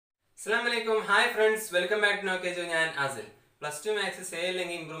Assalamualaikum. Hi friends, welcome back to Nokejo. I am Azil. Plus 2 Maths Sale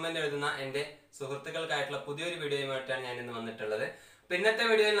Improvement എഴുതുന്ന എൻ്റെ സുഹൃത്തുക്കൾക്കായിട്ടുള്ള പുതിയൊരു വീഡിയോയുമായിട്ടാണ് ഞാൻ ഇന്ന് വന്നിട്ടുള്ളത്. അപ്പോൾ ഇന്നത്തെ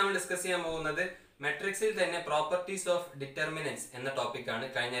വീഡിയോയിൽ നമ്മൾ ഡിസ്കസ് ചെയ്യാൻ പോകുന്നത് മാട്രിക്സിൽ തന്നെ പ്രോപ്പർട്ടീസ് ഓഫ് ഡിറ്റർമിനൻസ് എന്ന ടോപ്പിക്കാണ്.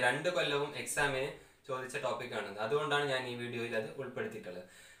 കഴിഞ്ഞ 2 കൊല്ലവും എക്സാമിന് ചോദിച്ച ടോപ്പിക്കാണ്. അതുകൊണ്ടാണ് ഞാൻ ഈ വീഡിയോയിൽ അത് ഉൾപ്പെടുത്തിയിട്ടുള്ളത്.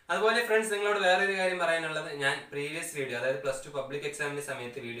 അതുപോലെ ഫ്രണ്ട്സ്, നിങ്ങളോട് വേറൊരു കാര്യം പറയാനുള്ളത്, ഞാൻ പ്രീവിയസ് വീഡിയോ, അതായത് പ്ലസ് 2 പബ്ലിക് എക്സാമിന്റെ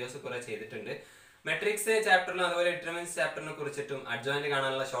സമയത്ത് വീഡിയോസ് കുറെ ചെയ്തിട്ടുണ്ട്. മെട്രിക്സ് ചാപ്റ്ററിലും അതുപോലെ ഡിറ്റർമിനൻസ് ചാപ്റ്ററിനെ കുറിച്ചിട്ടും അഡ്ജോയിന്റ്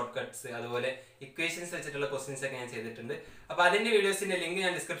കാണാനുള്ള ഷോർട്ട് കട്ട്സ്, അതുപോലെ ഇക്വേഷൻസ് വെച്ചിട്ടുള്ള ക്വസ്റ്റ്യൻസ് ഒക്കെ ഞാൻ ചെയ്തിട്ടുണ്ട്. അപ്പോൾ അതിന്റെ വീഡിയോസിന്റെ ലിങ്ക്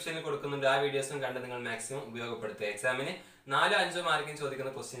ഞാൻ ഡിസ്ക്രിപ്ഷനിൽ കൊടുക്കുന്നുണ്ട്. ആ വീഡിയോസും കണ്ട് നിങ്ങൾ മാക്സിമം ഉപയോഗപ്പെടുത്തുക. എക്സാമിന് 4-5 മാർക്കിന്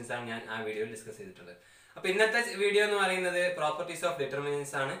ചോദിക്കുന്ന ക്വസ്റ്റ്യൻസ് ആണ് ഞാൻ ആ വീഡിയോയിൽ ഡിസ്കസ് ചെയ്തിട്ടുള്ളത്. അപ്പോൾ ഇന്നത്തെ വീഡിയോ എന്ന് പറയുന്നത് പ്രോപ്പർട്ടീസ് ഓഫ്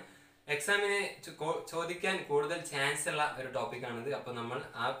ഡിറ്റർമിനൻസ് ആണ്. എക്സാമിന് ചോദിക്കാൻ കൂടുതൽ ചാൻസ് ഉള്ള ഒരു ടോപ്പിക്കാണിത്. അപ്പോൾ നമ്മൾ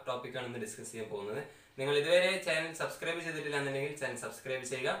ആ ടോപ്പിക്കാണ് ഇന്ന് ഡിസ്കസ് ചെയ്യാൻ പോകുന്നത്. നിങ്ങൾ ഇതുവരെ ചാനൽ സബ്സ്ക്രൈബ് ചെയ്തിട്ടില്ല എന്നുണ്ടെങ്കിൽ ചാനൽ സബ്സ്ക്രൈബ്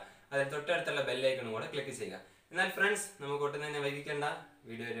ചെയ്യുക. അതിൽ തൊട്ടടുത്തുള്ള ബെല്ലൈക്കണും കൂടെ ക്ലിക്ക് ചെയ്യുക. എന്നാൽ ഫ്രണ്ട്സ്, നമുക്ക് ഒട്ടും തന്നെ വൈകിക്കേണ്ട,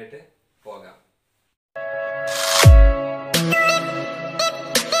 വീഡിയോയിലേക്ക് പോകാം.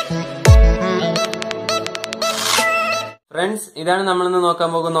 ഫ്രണ്ട്സ്, ഇതാണ് നമ്മളിന്ന്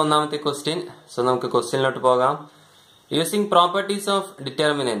നോക്കാൻ പോകുന്ന ഒന്നാമത്തെ ക്വസ്റ്റ്യൻ. സോ നമുക്ക് ക്വസ്റ്റ്യനിലോട്ട് പോകാം. Using properties of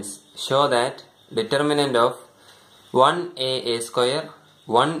determinants show that determinant of 1a square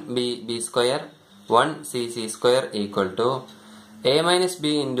 1b square 1c square equal to a minus b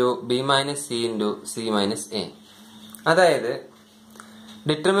into b minus c into c minus a. അതായത്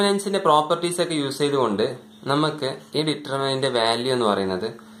ഡിറ്റർമിനൻസിന്റെ പ്രോപ്പർട്ടീസ് ഒക്കെ use ചെയ്തുകൊണ്ട് നമുക്ക് ഈ ഡിറ്റർമിനന്റിന്റെ value എന്ന് പറയുന്നത്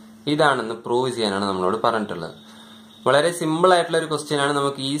ഇതാണെന്ന് പ്രൂവ് ചെയ്യാനാണ് നമ്മളോട് പറഞ്ഞിട്ടുള്ളത്. വളരെ സിമ്പിൾ ആയിട്ടുള്ള ഒരു ക്വസ്റ്റ്യൻ ആണ്.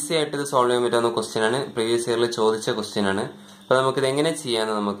 നമുക്ക് ഈസി ആയിട്ട് ഇത് സോൾവ് ചെയ്യാൻ പറ്റുന്ന ക്വസ്റ്റ്യൻ ആണ്. പ്രീവിയസ് ഇയറിൽ ചോദിച്ച ക്വസ്റ്റ്യൻ ആണ്. അപ്പൊ നമുക്കിത് എങ്ങനെ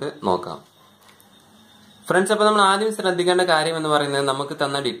ചെയ്യാമെന്ന് നമുക്ക് നോക്കാം. ഫ്രണ്ട്സ്, അപ്പൊ നമ്മൾ ആദ്യം ശ്രദ്ധിക്കേണ്ട കാര്യം എന്ന് പറയുന്നത്, നമുക്ക്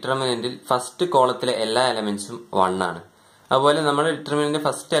തന്ന ഡിറ്റർമിനന്റിൽ ഫസ്റ്റ് കോളത്തിലെ എല്ലാ എലമെന്റ്സും 1 ആണ്. അതുപോലെ നമ്മുടെ ഡിറ്റർമിനന്റ്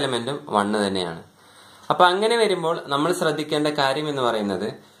ഫസ്റ്റ് എലമെന്റും 1 തന്നെയാണ്. അപ്പൊ അങ്ങനെ വരുമ്പോൾ നമ്മൾ ശ്രദ്ധിക്കേണ്ട കാര്യം എന്ന് പറയുന്നത്,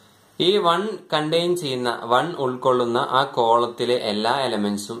 ഈ 1 കണ്ടെയ്ൻ ചെയ്യുന്ന 1 ഉൾക്കൊള്ളുന്ന ആ കോളത്തിലെ എല്ലാ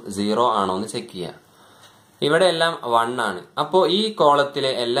എലമെന്റ്സും 0 ആണോ എന്ന് ചെക്ക് ചെയ്യുക. ഇവിടെ എല്ലാം 1 ആണ്. അപ്പോ ഈ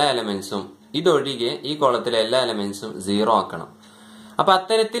കോളത്തിലെ എല്ലാ എലമെന്റ്സും, ഇതൊഴികെ ഈ കോളത്തിലെ എല്ലാ എലമെന്റ്സും 0 ആക്കണം. അപ്പൊ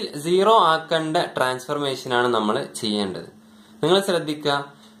അത്തരത്തിൽ 0 ആക്കേണ്ട ട്രാൻസ്ഫർമേഷൻ ആണ് നമ്മൾ ചെയ്യേണ്ടത്. നിങ്ങൾ ശ്രദ്ധിക്കുക,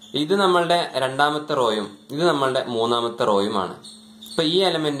 ഇത് നമ്മളുടെ രണ്ടാമത്തെ റോയും ഇത് നമ്മളുടെ മൂന്നാമത്തെ റോയുമാണ്. ഇപ്പൊ ഈ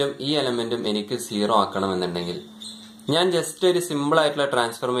എലമെന്റും എനിക്ക് 0 ആക്കണമെന്നുണ്ടെങ്കിൽ ഞാൻ ജസ്റ്റ് ഒരു സിമ്പിൾ ആയിട്ടുള്ള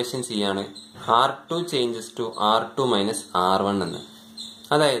ട്രാൻസ്ഫർമേഷൻ ചെയ്യാണ്. R2 changes to R2 minus R1 എന്ന്.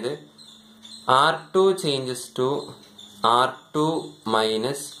 അതായത് R2 changes to R2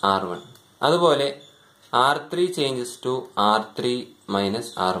 minus R1. അതുപോലെ R3 changes to R3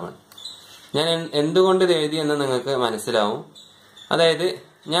 minus R1. ഞാൻ എന്തുകൊണ്ട് ഇത് എഴുതിയെന്ന് നിങ്ങൾക്ക് മനസ്സിലാവും. അതായത്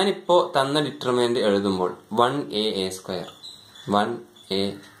ഞാനിപ്പോ തന്ന ഡിറ്റർമിനന്റ് എഴുതുമ്പോൾ 1a square.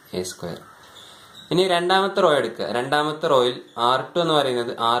 ഇനി രണ്ടാമത്തെ റോ എടുക്കുക. രണ്ടാമത്തെ റോയിൽ R2 എന്ന്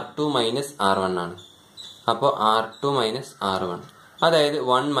പറയുന്നത് R2 മൈനസ് R1 ആണ്. അപ്പോൾ R2 മൈനസ് R1, അതായത്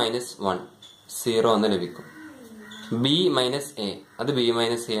 1 മൈനസ് 1 0 എന്ന് ലഭിക്കും. b മൈനസ് a, അത് b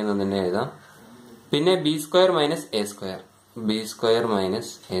മൈനസ് a എന്ന് തന്നെ എഴുതാം. പിന്നെ b square minus a square, b square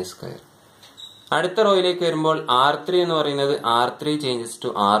minus a square. അടുത്ത റോയിലേക്ക് വരുമ്പോൾ R3 എന്ന് പറയുന്നത് R3 ചേഞ്ചസ് ടു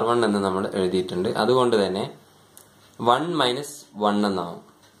R1 എന്ന് നമ്മൾ എഴുതിയിട്ടുണ്ട്. അതുകൊണ്ട് തന്നെ 1 മൈനസ് 1 എന്നാവും,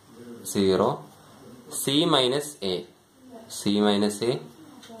 0. c minus a,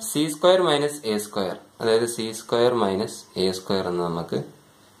 c square minus a square, അതായത് c square minus a square എന്ന് നമുക്ക്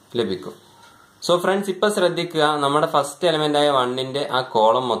ലഭിക്കും. സോ ഫ്രണ്ട്സ്, ഇപ്പൊ ശ്രദ്ധിക്കുക, നമ്മുടെ ഫസ്റ്റ് എലമെന്റ് ആയ 1ന്റെ ആ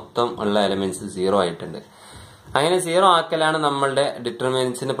കോളം മൊത്തം ഉള്ള എലമെന്റ്സ് 0 ആയിട്ടുണ്ട്. അങ്ങനെ 0 ആക്കലാണ് നമ്മളുടെ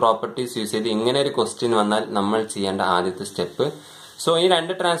ഡിറ്റർമിനൻസിന്റെ പ്രോപ്പർട്ടീസ് യൂസ് ചെയ്ത് ഇങ്ങനെ ഒരു ക്വസ്റ്റ്യൻ വന്നാൽ നമ്മൾ ചെയ്യേണ്ട ആദ്യത്തെ സ്റ്റെപ്പ്. സോ ഈ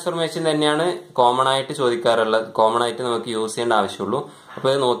 2 ട്രാൻസ്ഫർമേഷൻ തന്നെയാണ് കോമൺ ആയിട്ട് ചോദിക്കാറുള്ളത്, കോമൺ ആയിട്ട് നമുക്ക് യൂസ് ചെയ്യേണ്ട ആവശ്യമുള്ളൂ. അപ്പൊ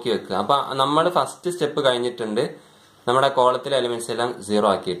ഇത് നോക്കി വെക്കുക. അപ്പൊ നമ്മൾ ഫസ്റ്റ് സ്റ്റെപ്പ് കഴിഞ്ഞിട്ടുണ്ട്, നമ്മുടെ കോളത്തിലെ എലിമെന്റ്സ് എല്ലാം 0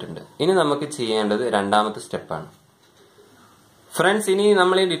 ആക്കിയിട്ടുണ്ട്. ഇനി നമുക്ക് ചെയ്യേണ്ടത് രണ്ടാമത്തെ സ്റ്റെപ്പാണ്. ഫ്രണ്ട്സ്, ഇനി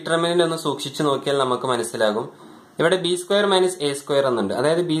നമ്മൾ ഈ ഡിറ്റർമിനന്റ് ഒന്ന് സൂക്ഷിച്ചു നോക്കിയാൽ നമുക്ക് മനസ്സിലാകും. ഇവിടെ b square minus a square എന്നുണ്ട്.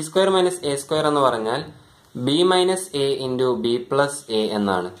 അതായത് b square minus a square എന്ന് പറഞ്ഞാൽ b minus a into b plus a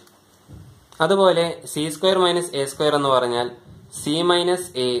എന്നാണ്. അതുപോലെ c square minus a square എന്ന് പറഞ്ഞാൽ c minus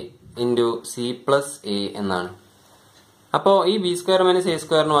a into c plus a എന്നാണ്. അപ്പോൾ ഈ b സ്ക്വയർ മൈനസ് a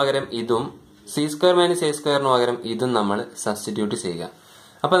സ്ക്വയറിന് പകരം ഇതും c സ്ക്വയർ മൈനസ് a സ്ക്വയറിന് പകരം ഇതും നമ്മൾ സബ്സ്റ്റിറ്റ്യൂട്ട് ചെയ്യുക.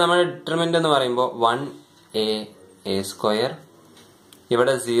 അപ്പൊ നമ്മുടെ ഡിറ്റർമിനന്റ് എന്ന് പറയുമ്പോൾ 1a സ്ക്വയർ,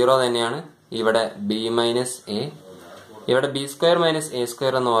 ഇവിടെ 0 തന്നെയാണ്, ഇവിടെ b മൈനസ് a, ഇവിടെ b square minus a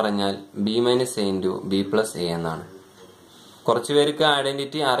square എന്ന് പറഞ്ഞാൽ b minus a into b plus a എന്നാണ്. കുറച്ചു പേർക്ക്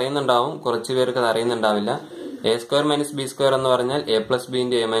ഐഡന്റിറ്റി അറിയുന്നുണ്ടാവും, കുറച്ചു പേർക്ക് അത് അറിയുന്നുണ്ടാവില്ല. a square minus b square എന്ന് പറഞ്ഞാൽ a plus b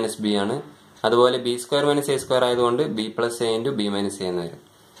into a minus b ആണ്. അതുപോലെ b square minus a square ആയതുകൊണ്ട് b plus a into b minus a എന്ന് വരും.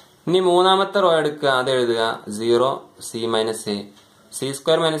 ഇനി മൂന്നാമത്തെ റോ എടുക്കുക, അത് എഴുതുക 0 c minus a C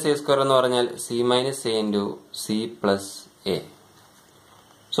square minus A square എന്ന് പറഞ്ഞാൽ C minus A into C plus A.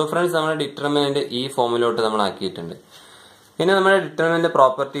 So friends, നമ്മുടെ ഡിറ്റർമിനന്റ് ഈ ഫോമിലോട്ട് നമ്മൾ ആക്കിയിട്ടുണ്ട്. ഇനി നമ്മുടെ ഡിറ്റർമിനന്റ്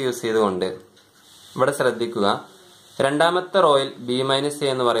പ്രോപ്പർട്ടി യൂസ് ചെയ്തുകൊണ്ട് ഇവിടെ ശ്രദ്ധിക്കുക, രണ്ടാമത്തെ റോയിൽ ബി മൈനസ് എ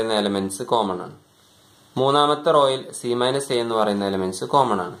എന്ന് പറയുന്ന എലമെന്റ്സ് കോമൺ ആണ്. മൂന്നാമത്തെ റോയിൽ സി മൈനസ് എ എന്ന് പറയുന്ന എലമെന്റ്സ്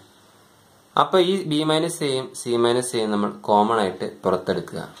കോമൺ ആണ്. അപ്പൊ ഈ ബി മൈനസ് എയും സി മൈനസ് എയും നമ്മൾ കോമൺ ആയിട്ട്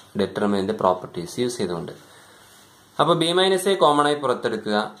പുറത്തെടുക്കുക ഡിറ്റർമിനന്റ് പ്രോപ്പർട്ടീസ് യൂസ് ചെയ്തുകൊണ്ട്. അപ്പൊ ബി മൈനസ് എ കോമൺ ആയി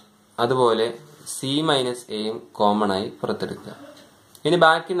പുറത്തെടുക്കുക, അതുപോലെ സി മൈനസ് എയും കോമൺ ആയി പുറത്തെടുക്കുക. ഇനി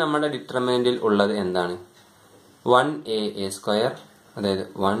ബാക്കി നമ്മുടെ ഡിറ്റർമിനന്റിൽ ഉള്ളത് എന്താണ്? 1a സ്ക്വയർ, അതായത്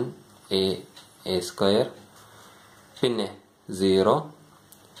 1a സ്ക്വയർ, പിന്നെ 0.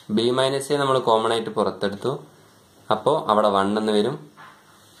 ബി മൈനസ് എ നമ്മൾ കോമൺ ആയിട്ട് പുറത്തെടുത്തു, അപ്പോൾ അവിടെ 1 എന്ന് വരും.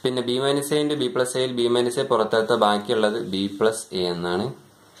 പിന്നെ B minus A into B plus എയിൽ ബി മൈനസ് എ പുറത്തെടുത്ത ബാക്കിയുള്ളത് ബി പ്ലസ് എ എന്നാണ്.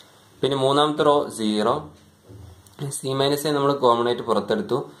 പിന്നെ മൂന്നാമത്തെ റോ 0. സി മൈനസ് എ നമ്മൾ കോമൺ ആയിട്ട്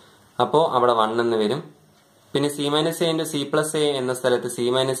പുറത്തെടുത്തു, അപ്പോൾ അവിടെ 1 എന്ന് വരും. പിന്നെ C minus A into C plus A എന്ന സ്ഥലത്ത് സി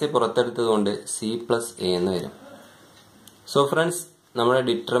മൈനസ് എ പുറത്തെടുത്തത് കൊണ്ട് സി പ്ലസ് എ എന്ന് വരും. സോ ഫ്രണ്ട്സ്, നമ്മുടെ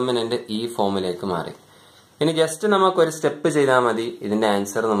ഡിറ്റർമിനന്റ് ഈ ഫോമിലേക്ക് മാറി. ഇനി ജസ്റ്റ് നമുക്ക് ഒരു സ്റ്റെപ്പ് ചെയ്താൽ മതി, ഇതിന്റെ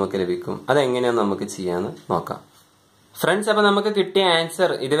ആൻസർ നമുക്ക് ലഭിക്കും. അതെങ്ങനെയാന്ന് നമുക്ക് ചെയ്യാന്ന് നോക്കാം. ഫ്രണ്ട്സ്, അപ്പൊ നമുക്ക് കിട്ടിയ ആൻസർ,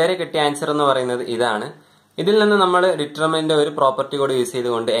 ഇതുവരെ കിട്ടിയ ആൻസർ എന്ന് പറയുന്നത് ഇതാണ്. ഇതിൽ നിന്ന് നമ്മൾ ഡിറ്റർമിനന്റ് ഒരു പ്രോപ്പർട്ടി കൂടെ യൂസ്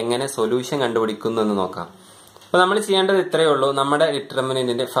ചെയ്തുകൊണ്ട് എങ്ങനെ സൊല്യൂഷൻ കണ്ടുപിടിക്കുന്നു എന്ന് നോക്കാം. അപ്പൊ നമ്മൾ ചെയ്യേണ്ടത് ഇത്രയേ ഉള്ളൂ. നമ്മുടെ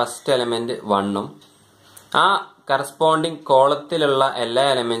ഡിറ്റർമിനന്റിന്റെ ഫസ്റ്റ് എലമെന്റ് 1ഉം ആ കറസ്പോണ്ടിങ് കോളത്തിലുള്ള എല്ലാ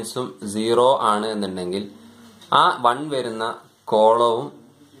എലമെന്റ്സും 0 ആണ് എന്നുണ്ടെങ്കിൽ ആ 1 വരുന്ന കോളവും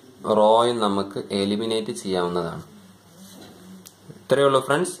റോയും നമുക്ക് എലിമിനേറ്റ് ചെയ്യാവുന്നതാണ്. ഇത്രയേ ഉള്ളൂ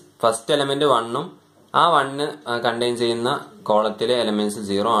ഫ്രണ്ട്സ്. ഫസ്റ്റ് എലമെന്റ് 1ഉം ആ 1 കണ്ടെയ്ൻ ചെയ്യുന്ന കോളത്തിലെ എലമെന്റ്സ്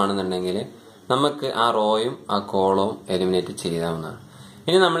 0 ആണെന്നുണ്ടെങ്കിൽ നമുക്ക് ആ റോയും ആ കോളവും എലിമിനേറ്റ് ചെയ്യാവുന്നതാണ്.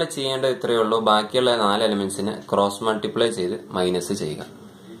 ഇനി നമ്മൾ ചെയ്യേണ്ടത് ഇത്രയേ ഉള്ളൂ. ബാക്കിയുള്ള 4 എലമെന്റ്സിനെ ക്രോസ് മൾട്ടിപ്ലൈ ചെയ്ത് മൈനസ് ചെയ്യുക.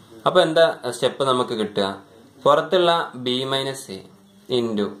 അപ്പൊ എന്താ സ്റ്റെപ്പ് നമുക്ക് കിട്ടുക? പുറത്തുള്ള B minus A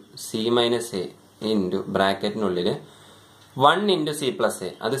into C minus A into ബ്രാക്കറ്റിനുള്ളില് 1 into C plus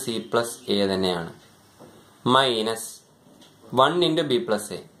A, അത് സി പ്ലസ് എ തന്നെയാണ്, minus 1 into B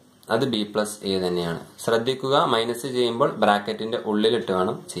plus A, അത് ബി പ്ലസ് എ തന്നെയാണ്. ശ്രദ്ധിക്കുക, മൈനസ് ചെയ്യുമ്പോൾ ബ്രാക്കറ്റിന്റെ ഉള്ളിലിട്ട്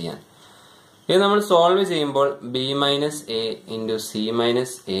വേണം ചെയ്യാൻ. ഇത് നമ്മൾ സോൾവ് ചെയ്യുമ്പോൾ B minus A into C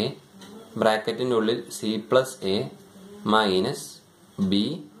minus A, ബ്രാക്കറ്റിന്റെ ഉള്ളിൽ C plus A minus B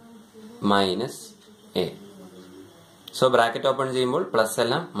minus A. So bracket open ചെയ്യുമ്പോൾ പ്ലസ്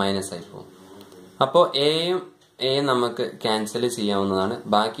എല്ലാം മൈനസ് ആയി പോകും. അപ്പോൾ എയും എയും നമുക്ക് ക്യാൻസൽ ചെയ്യാവുന്നതാണ്.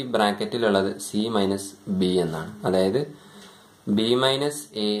 ബാക്കി ബ്രാക്കറ്റിലുള്ളത് സി മൈനസ് ബി എന്നാണ്. അതായത് B minus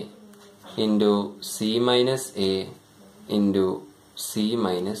A into C minus A into C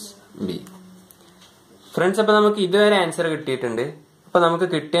minus B. Friends, അപ്പൊ നമുക്ക് ഇതുവരെ ആൻസർ കിട്ടിയിട്ടുണ്ട്. അപ്പൊ നമുക്ക്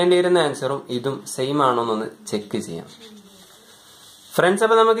കിട്ടേണ്ടിയിരുന്ന ആൻസറും ഇതും സെയിം ആണോ എന്നൊന്ന് ചെക്ക് ചെയ്യാം. ഫ്രണ്ട്സ്,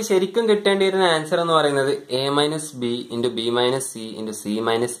 അപ്പൊ നമുക്ക് ശരിക്കും കിട്ടേണ്ടിയിരുന്ന ആൻസർ എന്ന് പറയുന്നത് A minus B into B minus C into C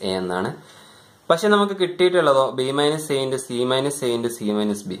minus A എന്നാണ്. പക്ഷെ നമുക്ക് കിട്ടിയിട്ടുള്ളതോ B minus A into C minus A into C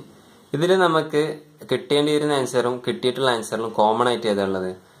minus B. ഇതിൽ നമുക്ക് കിട്ടേണ്ടിയിരുന്ന ആൻസറും കിട്ടിയിട്ടുള്ള ആൻസറിലും കോമൺ ആയിട്ട് ഏതാ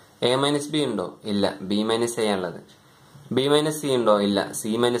ഉള്ളത്? എ മൈനസ് ബി ഉണ്ടോ? ഇല്ല, ബി മൈനസ് എ ഉള്ളത്. ബി മൈനസ് സി ഉണ്ടോ? ഇല്ല,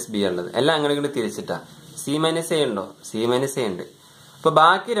 സി മൈനസ് ബി ഉള്ളത്. എല്ലാം അങ്ങനെ ഇങ്ങോട്ട് തിരിച്ചിട്ടാ. സി മൈനസ് എ ഉണ്ടോ? സി മൈനസ് എ ഉണ്ട്. അപ്പൊ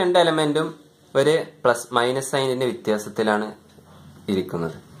ബാക്കി 2 എലമെന്റും ഒരു പ്ലസ് മൈനസ് സൈനിന്റെ വ്യത്യാസത്തിലാണ്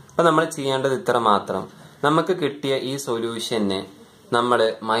ഇരിക്കുന്നത്. അപ്പൊ നമ്മൾ ചെയ്യേണ്ടത് ഇത്ര മാത്രം. നമുക്ക് കിട്ടിയ ഈ സൊല്യൂഷനെ നമ്മൾ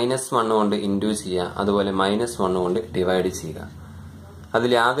 -1 കൊണ്ട് ഇൻഡ്യൂസ് ചെയ്യുക, അതുപോലെ -1 കൊണ്ട് ഡിവൈഡ് ചെയ്യുക.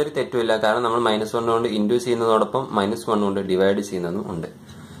 അതിൽ യാതൊരു തെറ്റുമില്ല, കാരണം നമ്മൾ -1 കൊണ്ട് ഇൻഡ്യൂസ് ചെയ്യുന്നതോടൊപ്പം -1 കൊണ്ട് ഡിവൈഡ് ചെയ്യുന്നതും ഉണ്ട്.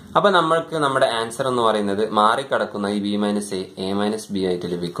 അപ്പൊ നമ്മൾക്ക് നമ്മുടെ ആൻസർ എന്ന് പറയുന്നത് മാറിക്കിടക്കുന്ന ഈ B minus A minus B ആയിട്ട്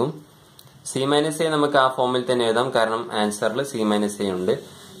ലഭിക്കും. സി മൈനസ് എ നമുക്ക് ആ ഫോമിൽ തന്നെ എഴുതാം, കാരണം ആൻസറിൽ സി മൈനസ് എ ഉണ്ട്.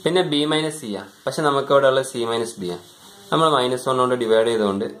 പിന്നെ ബി മൈനസ് സി ആ, പക്ഷെ നമുക്ക് ഇവിടെ ഉള്ള സി മൈനസ് ബി ആ. നമ്മൾ -1 കൊണ്ട് ഡിവൈഡ്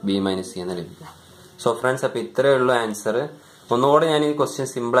ചെയ്തുകൊണ്ട് ബി മൈനസ് സി എന്ന് ലഭിക്കും. സോ ഫ്രണ്ട്സ്, അപ്പൊ ഇത്രയേ ഉള്ളൂ ആൻസർ. ഒന്നുകൂടെ ഞാൻ ഈ ക്വസ്റ്റ്യൻ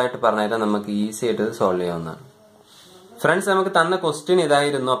സിമ്പിൾ ആയിട്ട് പറഞ്ഞുതരാം, നമുക്ക് ഈസി ആയിട്ട് സോൾവ് ചെയ്യാവുന്നതാണ്. ഫ്രണ്ട്സ്, നമുക്ക് തന്ന ക്വസ്റ്റ്യൻ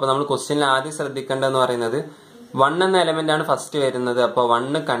ഇതായിരുന്നു. അപ്പൊ നമ്മൾ ക്വസ്റ്റ്യനിൽ ആദ്യം ശ്രദ്ധിക്കേണ്ടതെന്ന് പറയുന്നത് 1 എന്ന എലമെന്റ് ആണ് ഫസ്റ്റ് വരുന്നത്. അപ്പോൾ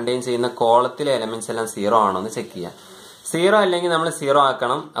 1 കണ്ടെയ്ൻ ചെയ്യുന്ന കോളത്തിലെ എലമെന്റ്സ് എല്ലാം 0 ആണോ എന്ന് ചെക്ക് ചെയ്യാം. 0 അല്ലെങ്കിൽ നമ്മൾ 0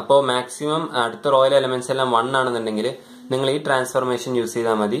 ആക്കണം. അപ്പോൾ മാക്സിമം അടുത്ത റോയിലെ എലമെന്റ്സ് എല്ലാം 1 ആണെന്നുണ്ടെങ്കിൽ നിങ്ങൾ ഈ ട്രാൻസ്ഫോർമേഷൻ യൂസ്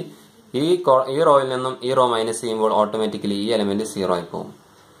ചെയ്താൽ മതി. ഈ റോയിൽ നിന്നും ഈ റോ മൈനസ് ചെയ്യുമ്പോൾ ഓട്ടോമാറ്റിക്കലി ഈ എലമെന്റ് 0 ആയി പോകും.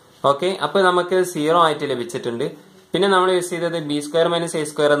 ഓക്കെ, അപ്പൊ നമുക്ക് 0 ആയിട്ട് ലഭിച്ചിട്ടുണ്ട്. പിന്നെ നമ്മൾ യൂസ് ചെയ്തത് B square minus A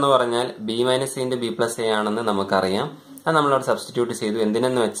square എന്ന് പറഞ്ഞാൽ B minus A B plus A ആണെന്ന് നമുക്കറിയാം. അത് നമ്മളവിടെ സബ്സ്റ്റിറ്റ്യൂട്ട് ചെയ്തു.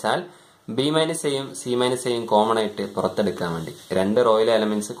 എന്തിനെന്ന് വെച്ചാൽ ബി മൈനസ് എയും സി മൈനസ് എയും കോമൺ ആയിട്ട് പുറത്തെടുക്കാൻ വേണ്ടി. 2 റോയിലെ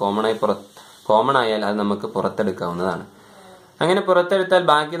എലമെന്റ്സ് കോമൺ ആയാൽ അത് നമുക്ക് പുറത്തെടുക്കാവുന്നതാണ്. അങ്ങനെ പുറത്തെടുത്താൽ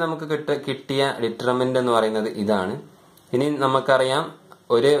ബാക്കി നമുക്ക് കിട്ടിയ ഡിറ്റർമിനന്റ് എന്ന് പറയുന്നത് ഇതാണ്. ഇനി നമുക്കറിയാം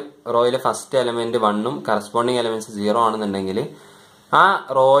ഒരു റോയിലെ ഫസ്റ്റ് എലമെന്റ് 1ഉം കറസ്പോണ്ടിങ് എലമെന്റ്സ് 0 ആണെന്നുണ്ടെങ്കിൽ ആ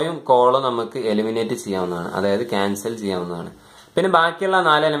റോയും കോളും നമുക്ക് എലിമിനേറ്റ് ചെയ്യാവുന്നതാണ്, അതായത് ക്യാൻസൽ ചെയ്യാവുന്നതാണ്. പിന്നെ ബാക്കിയുള്ള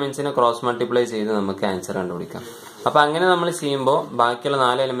 4 എലമെന്റ്സിനെ ക്രോസ് മൾട്ടിപ്ലൈ ചെയ്ത് നമുക്ക് ആൻസർ കണ്ടുപിടിക്കാം. അപ്പൊ അങ്ങനെ നമ്മൾ ചെയ്യുമ്പോൾ ബാക്കിയുള്ള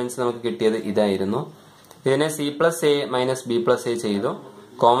 4 എലമെന്റ്സ് നമുക്ക് കിട്ടിയത് ഇതായിരുന്നു. ഇതിനെ C+A - B+A ചെയ്തു,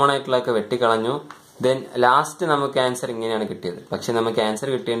 കോമൺ ആയിട്ടുള്ളതൊക്കെ വെട്ടിക്കളഞ്ഞു. ദെൻ ലാസ്റ്റ് നമുക്ക് ആൻസർ ഇങ്ങനെയാണ് കിട്ടിയത്. പക്ഷെ നമുക്ക് ആൻസർ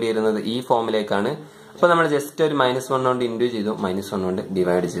കിട്ടേണ്ടിയിരുന്നത് ഈ ഫോമിലേക്കാണ്. അപ്പൊ നമ്മൾ ജസ്റ്റ് ഒരു -1 കൊണ്ട് ഇൻഡ്യൂ ചെയ്തു, -1 കൊണ്ട്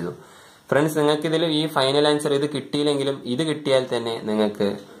ഡിവൈഡ് ചെയ്തു. ഫ്രണ്ട്സ്, നിങ്ങൾക്ക് ഇതിൽ ഈ ഫൈനൽ ആൻസർ ഇത് കിട്ടിയില്ലെങ്കിലും ഇത് കിട്ടിയാൽ തന്നെ നിങ്ങൾക്ക്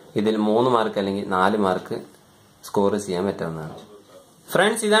ഇതിൽ 3 മാർക്ക് അല്ലെങ്കിൽ 4 മാർക്ക് സ്കോർ ചെയ്യാൻ പറ്റാവുന്നതാണ്.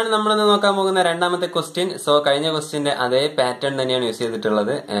 ഫ്രണ്ട്സ്, ഇതാണ് നമ്മളിന്ന് നോക്കാൻ പോകുന്ന രണ്ടാമത്തെ ക്വസ്റ്റ്യൻ. സോ കഴിഞ്ഞ ക്വസ്റ്റ്യന്റെ അതേ പാറ്റേൺ തന്നെയാണ് യൂസ്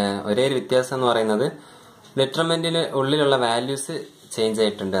ചെയ്തിട്ടുള്ളത്. ഒരേ ഒരു വ്യത്യാസം എന്ന് പറയുന്നത് ഡിറ്റർമിനന്റിന് ഉള്ളിലുള്ള വാല്യൂസ് ചേഞ്ച്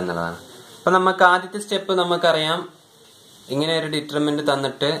ആയിട്ടുണ്ട് എന്നുള്ളതാണ്. അപ്പൊ നമുക്ക് ആദ്യത്തെ സ്റ്റെപ്പ് നമുക്കറിയാം. ഇങ്ങനെ ഒരു ഡിറ്റർമിനന്റ്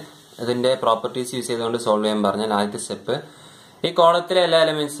തന്നിട്ട് ഇതിന്റെ പ്രോപ്പർട്ടീസ് യൂസ് ചെയ്തുകൊണ്ട് സോൾവ് ചെയ്യാൻ പറഞ്ഞാൽ ആദ്യത്തെ സ്റ്റെപ്പ് ഈ കോളത്തിലെ എല്ലാ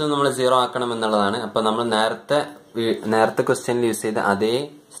എലമെന്റ്സും നമ്മൾ 0 ആക്കണം എന്നുള്ളതാണ്. അപ്പൊ നമ്മൾ നേരത്തെ ക്വസ്റ്റ്യനിൽ യൂസ് ചെയ്ത അതേ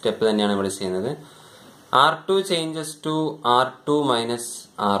സ്റ്റെപ്പ് തന്നെയാണ് ഇവിടെ ചെയ്യുന്നത്. R2 changes to R2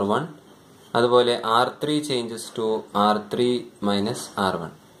 - R1, അതുപോലെ R3 changes to R3 -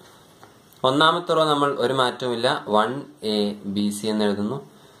 R1. ഒന്നാമത്തെ റോ നമ്മൾ ഒരു മാറ്റവുമില്ല, 1A BC എന്ന് എഴുതുന്നു.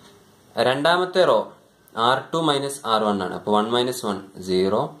 രണ്ടാമത്തെ റോ R2 - R1 ആണ്. അപ്പൊ 1 - 1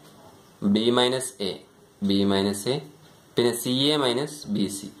 0, B - A B - A, പിന്നെ CA -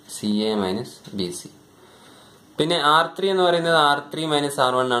 BC. പിന്നെ R3 എന്ന് പറയുന്നത് R3 -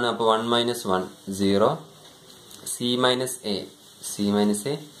 R1 ആണ്. അപ്പൊ 1 - 1 0, C - A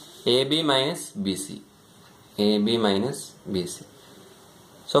AB - BC.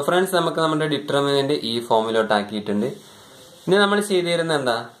 So friends, നമുക്ക് നമ്മുടെ ഡിറ്റർമിനന്റ് ഈ ഫോമിലോട്ട് ആക്കിയിട്ടുണ്ട്. ഇനി നമ്മൾ ചെയ്തിരുന്നത്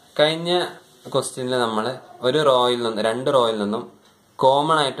എന്താ, കഴിഞ്ഞ ക്വസ്റ്റ്യനിൽ നമ്മൾ ഒരു റോയിൽ നിന്നും 2 റോയിൽ നിന്നും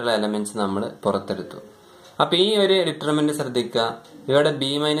കോമൺ ആയിട്ടുള്ള എലമെന്റ്സ് നമ്മൾ പുറത്തെടുത്തു. അപ്പൊ ഈ ഒരു ഡിറ്റർമിനന്റ് ശ്രദ്ധിക്കുക, ഇവിടെ B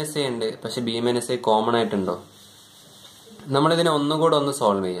 - A ഉണ്ട്. പക്ഷെ B - A കോമൺ ആയിട്ടുണ്ടോ? നമ്മളിതിനെ ഒന്നുകൂടെ ഒന്ന്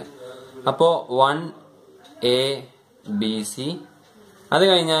സോൾവ് ചെയ്യാം. അപ്പോ 1A BC, അത്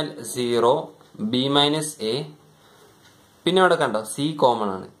കഴിഞ്ഞാൽ 0 B - A, പിന്നെ അവിടെ കണ്ടോ C കോമൺ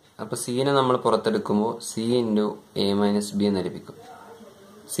ആണ്. അപ്പൊ C-നെ നമ്മൾ പുറത്തെടുക്കുമ്പോൾ C × A - B എന്ന് ലഭിക്കും.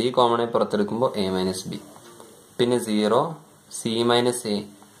 C കോമണെ പുറത്തെടുക്കുമ്പോൾ A - B, പിന്നെ 0 C - A,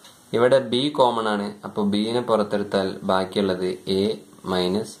 ഇവിടെ B കോമൺ ആണ്. അപ്പൊ B-നെ പുറത്തെടുത്താൽ ബാക്കിയുള്ളത് A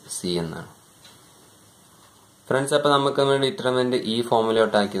 - C എന്നാണ്. ഫ്രണ്ട്സ്, അപ്പൊ നമുക്ക് ഡിറ്റർമിനന്റ് ഈ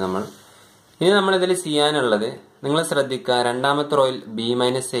ഫോമിലോട്ടാക്കി നമ്മൾ. ഇനി നമ്മൾ ഇതിൽ ചെയ്യാനുള്ളത്, നിങ്ങൾ ശ്രദ്ധിക്കുക, രണ്ടാമത്തെ റോയിൽ B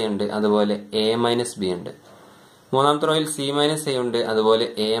 - A ഉണ്ട്, അതുപോലെ A - B ഉണ്ട്. മൂന്നാമത്തെ റോയിൽ C - A ഉണ്ട്, അതുപോലെ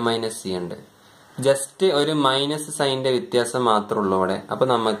A - C ഉണ്ട്. ജസ്റ്റ് ഒരു മൈനസ് സൈനിന്റെ വ്യത്യാസം മാത്രമേ ഉള്ളൂ ഇവിടെ. അപ്പൊ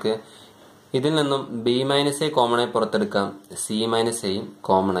നമുക്ക് ഇതിൽ നിന്നും B - A കോമൺ ആയി പുറത്തെടുക്കാം, C - Aയും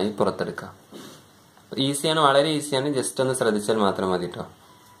കോമൺ ആയി പുറത്തെടുക്കാം. ഈസിയാണ്, വളരെ ഈസിയാണ്. ജസ്റ്റ് ഒന്ന് ശ്രദ്ധിച്ചാൽ മാത്രം മതി കേട്ടോ.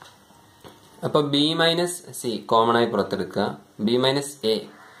 അപ്പൊ B - C കോമൺ ആയി പുറത്തെടുക്കുക, B - A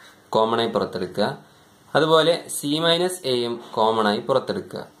കോമൺ ആയി പുറത്തെടുക്കുക, അതുപോലെ C - Aയും കോമൺ ആയി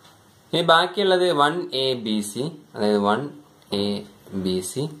പുറത്തെടുക്കുക. ഇനി ബാക്കിയുള്ളത് 1A BC, അതായത് 1A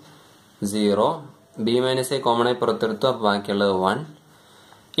BC 0, B - A common ആയി പുറത്തെടുത്തു. അപ്പൊ ബാക്കിയുള്ളത് 1.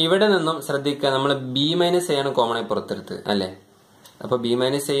 ഇവിടെ നിന്നും ശ്രദ്ധിക്കുക, നമ്മൾ B - A ആണ് കോമൺ ആയി പുറത്തെടുത്തത് അല്ലെ. അപ്പൊ B -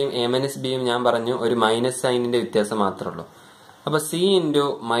 Aയും A - Bയും ഞാൻ പറഞ്ഞു ഒരു മൈനസ് സൈനിന്റെ വ്യത്യാസം മാത്രമേ ഉള്ളൂ. അപ്പൊ C ×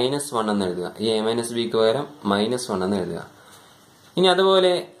 -1 എന്ന് എഴുതുക. ഈ A - Bക്ക് പകരം -1 എന്ന് എഴുതുക. ഇനി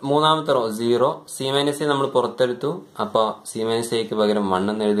അതുപോലെ മൂന്നാമത്തെ റോ 0, C - A നമ്മൾ പുറത്തെടുത്തു. അപ്പൊ C - Aക്ക് പകരം 1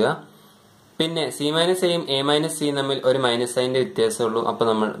 എന്ന് എഴുതുക. പിന്നെ C - Aയും A - Cയും തമ്മിൽ ഒരു മൈനസ് സൈനിന്റെ വ്യത്യാസമേ ഉള്ളൂ. അപ്പൊ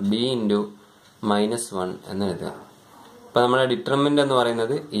നമ്മൾ B × -1 എന്ന് എഴുതുക. അപ്പൊ നമ്മുടെ ഡിറ്റർമിനന്റ് എന്ന്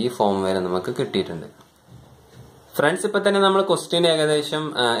പറയുന്നത് ഈ ഫോം വരെ നമുക്ക് കിട്ടിയിട്ടുണ്ട്. ഫ്രണ്ട്സ്, ഇപ്പൊ തന്നെ നമ്മൾ ക്വസ്റ്റ്യൻ ഏകദേശം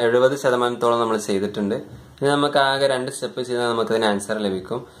 70% നമ്മൾ ചെയ്തിട്ടുണ്ട്. ഇനി നമുക്ക് ആകെ 2 സ്റ്റെപ്പ് ചെയ്താൽ നമുക്ക് ഇതിന് ആൻസർ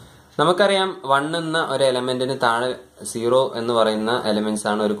ലഭിക്കും. നമുക്കറിയാം 1 എന്ന ഒരു എലമെന്റിന് താഴെ 0 എന്ന് പറയുന്ന എലമെന്റ്സ്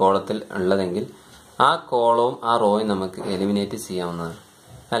ആണ് ഒരു കോളത്തിൽ ഉള്ളതെങ്കിൽ ആ കോളവും ആ റോയും നമുക്ക് എലിമിനേറ്റ് ചെയ്യാവുന്നതാണ്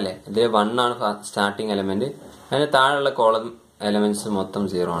അല്ലെ. ഇതിൽ 1 ആണ് സ്റ്റാർട്ടിങ് എലമെന്റ്, അതിന് താഴെയുള്ള കോളം എലമെന്റ്സ് മൊത്തം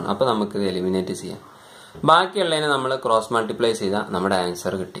 0 ആണ്. അപ്പൊ നമുക്ക് ഇത് എലിമിനേറ്റ് ചെയ്യാം. ബാക്കിയുള്ളതിനെ നമ്മൾ ക്രോസ് മൾട്ടിപ്ലൈ ചെയ്താൽ നമ്മുടെ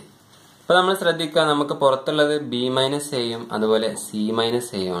ആൻസർ കിട്ടി. അപ്പൊ നമ്മൾ ശ്രദ്ധിക്കുക, നമുക്ക് പുറത്തുള്ളത് B - Aയും അതുപോലെ C -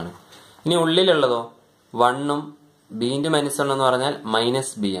 Aയും ആണ്. ഇനി ഉള്ളിലുള്ളതോ 1ഉം B × -1 എന്ന് പറഞ്ഞാൽ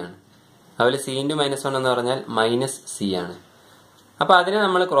 -B ആണ്, അതുപോലെ C × -1 എന്ന് പറഞ്ഞാൽ -C ആണ്. അപ്പൊ അതിനെ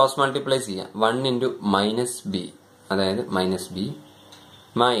നമ്മൾ ക്രോസ് മൾട്ടിപ്ലൈ ചെയ്യാം. 1 × -B, അതായത് -B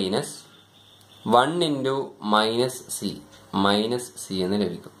മൈനസ് 1 × -C എന്ന്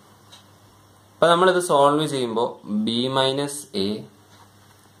ലഭിക്കും. അപ്പൊ നമ്മളിത് സോൾവ് ചെയ്യുമ്പോൾ B - A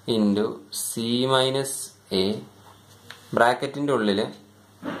 × C - A ബ്രാക്കറ്റിന്റെ ഉള്ളില്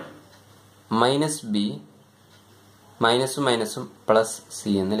 -B മൈനസും മൈനസും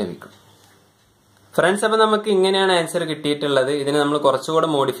 +C എന്ന് ലഭിക്കും. ഫ്രണ്ട്സ്, അപ്പോൾ നമുക്ക് ഇങ്ങനെയാണ് ആൻസർ കിട്ടിയിട്ടുള്ളത്. ഇതിനെ നമ്മൾ കുറച്ചുകൂടെ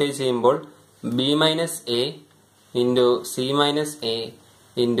മോഡിഫൈ ചെയ്യുമ്പോൾ B minus A into C minus A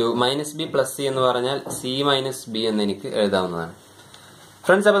into minus B plus C എന്ന് പറഞ്ഞാൽ സി മൈനസ് ബി എന്ന് എനിക്ക് എഴുതാവുന്നതാണ്.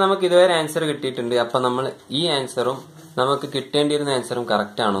 ഫ്രണ്ട്സ്, അപ്പോൾ നമുക്ക് ഇതുവരെ ആൻസർ കിട്ടിയിട്ടുണ്ട്. അപ്പോൾ നമ്മൾ ഈ ആൻസറും നമുക്ക് കിട്ടേണ്ടിയിരുന്ന ആൻസറും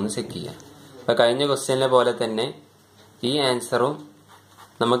കറക്റ്റ് ആണോ എന്ന് ചെക്ക് ചെയ്യാം. അപ്പോൾ കഴിഞ്ഞ ക്വസ്റ്റ്യനിലെ പോലെ തന്നെ ഈ ആൻസറും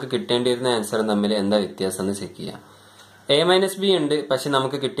നമുക്ക് കിട്ടേണ്ടിയിരുന്ന ആൻസറും തമ്മിൽ എന്താ വ്യത്യാസം എന്ന് ചെക്ക് ചെയ്യാം. എ മൈനസ് ബി ഉണ്ട്, പക്ഷെ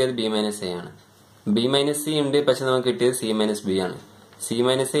നമുക്ക് കിട്ടിയത് ബി മൈനസ് എ ആണ്. ബി മൈനസ് സി ഉണ്ട്, പക്ഷെ നമുക്ക് കിട്ടിയത് സി മൈനസ് ബി ആണ്. സി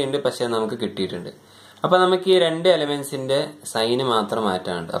മൈനസ് എ ഉണ്ട്, പക്ഷെ നമുക്ക് കിട്ടിയിട്ടുണ്ട്. അപ്പൊ നമുക്ക് ഈ രണ്ട് എലമെന്റ്സിന്റെ സൈന് മാത്രം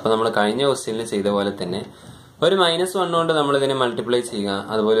മാറ്റാനുണ്ട്. അപ്പൊ നമ്മൾ കഴിഞ്ഞ ക്വസ്റ്റ്യനിൽ ചെയ്ത പോലെ തന്നെ ഒരു -1 കൊണ്ട് നമ്മൾ ഇതിനെ മൾട്ടിപ്ലൈ ചെയ്യുക,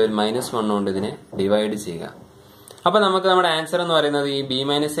 അതുപോലെ ഒരു -1 കൊണ്ട് ഇതിനെ ഡിവൈഡ് ചെയ്യുക. അപ്പൊ നമുക്ക് നമ്മുടെ ആൻസർ എന്ന് പറയുന്നത് ഈ ബി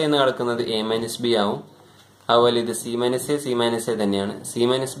മൈനസ് എ എന്ന് കിടക്കുന്നത് എ മൈനസ് ബി ആവും. അതുപോലെ ഇത് സി മൈനസ് എ തന്നെയാണ്. സി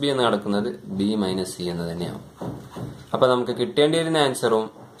മൈനസ് ബി എന്ന് കിടക്കുന്നത് ബി മൈനസ് സി എന്ന് തന്നെയാവും. അപ്പൊ നമുക്ക് കിട്ടേണ്ടിയിരുന്ന ആൻസറും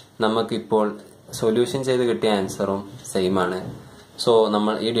നമുക്കിപ്പോൾ സൊല്യൂഷൻ ചെയ്ത് കിട്ടിയ ആൻസറും സെയിം ആണ്. സോ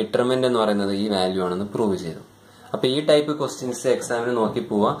നമ്മൾ ഈ ഡിറ്റർമിനന്റ് എന്ന് പറയുന്നത് ഈ വാല്യൂ ആണെന്ന് പ്രൂവ് ചെയ്തു. അപ്പൊ ഈ ടൈപ്പ് ക്വസ്റ്റ്യൻസ് എക്സാമിന് നോക്കി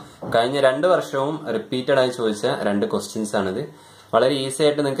പോവാ. കഴിഞ്ഞ 2 വർഷവും റിപ്പീറ്റഡ് ആയി ചോദിച്ച 2 ക്വസ്റ്റ്യൻസ് ആണിത്. വളരെ ഈസി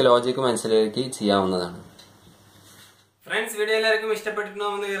ആയിട്ട് നിങ്ങൾക്ക് ലോജിക്ക് മനസ്സിലാക്കി ചെയ്യാവുന്നതാണ്. ഫ്രണ്ട്സ്, വീഡിയോ എല്ലാവർക്കും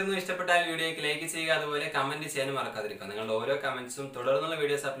ഇഷ്ടപ്പെട്ടിട്ടുണ്ടോന്ന് കരുതുന്നു. ഇഷ്ടപ്പെട്ടാൽ വീഡിയോക്ക് ലൈക്ക് ചെയ്യുക, അതുപോലെ കമന്റ് ചെയ്യാനും മറക്കാതിരിക്കുക. നിങ്ങളുടെ ഓരോ കമന്റ്സും തുടർന്നുള്ള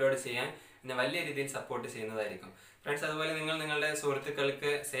വീഡിയോസ് അപ്ലോഡ് ചെയ്യാൻ എന്നെ വലിയ രീതിയിൽ സപ്പോർട്ട് ചെയ്യുന്നതായിരിക്കും. ഫ്രണ്ട്സ്, അതുപോലെ നിങ്ങൾ നിങ്ങളുടെ സുഹൃത്തുക്കൾക്ക്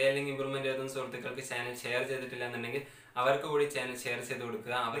സെയിലിംഗ് ഇംപ്രൂവ്മെന്റ് എഴുതുന്ന സുഹൃത്തുക്കൾക്ക് ചാനൽ ഷെയർ ചെയ്തിട്ടില്ല എന്നുണ്ടെങ്കിൽ അവർക്ക് കൂടി ചാനൽ ഷെയർ ചെയ്ത്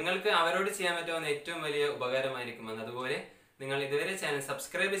കൊടുക്കുക. നിങ്ങൾക്ക് അവരോട് ചെയ്യാൻ പറ്റുന്ന ഏറ്റവും വലിയ ഉപകാരമായിരിക്കുമെന്ന്. അതുപോലെ നിങ്ങൾ ഇതുവരെ ചാനൽ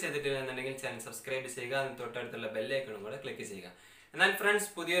സബ്സ്ക്രൈബ് ചെയ്തിട്ടില്ല എന്നുണ്ടെങ്കിൽ ചാനൽ സബ്സ്ക്രൈബ് ചെയ്യുക. അതിന് തൊട്ടടുത്തുള്ള ബെല്ലൈക്കണും കൂടെ ക്ലിക്ക് ചെയ്യുക. എന്നാൽ ഫ്രണ്ട്സ്,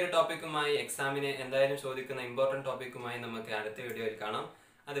 പുതിയൊരു ടോപ്പിക്കുമായി എക്സാമിന് എന്തായാലും ചോദിക്കുന്ന ഇമ്പോർട്ടന്റ് ടോപ്പിക്കുമായി നമുക്ക് അടുത്ത വീഡിയോയിൽ കാണാം.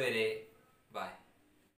 അതുവരെ ബൈ.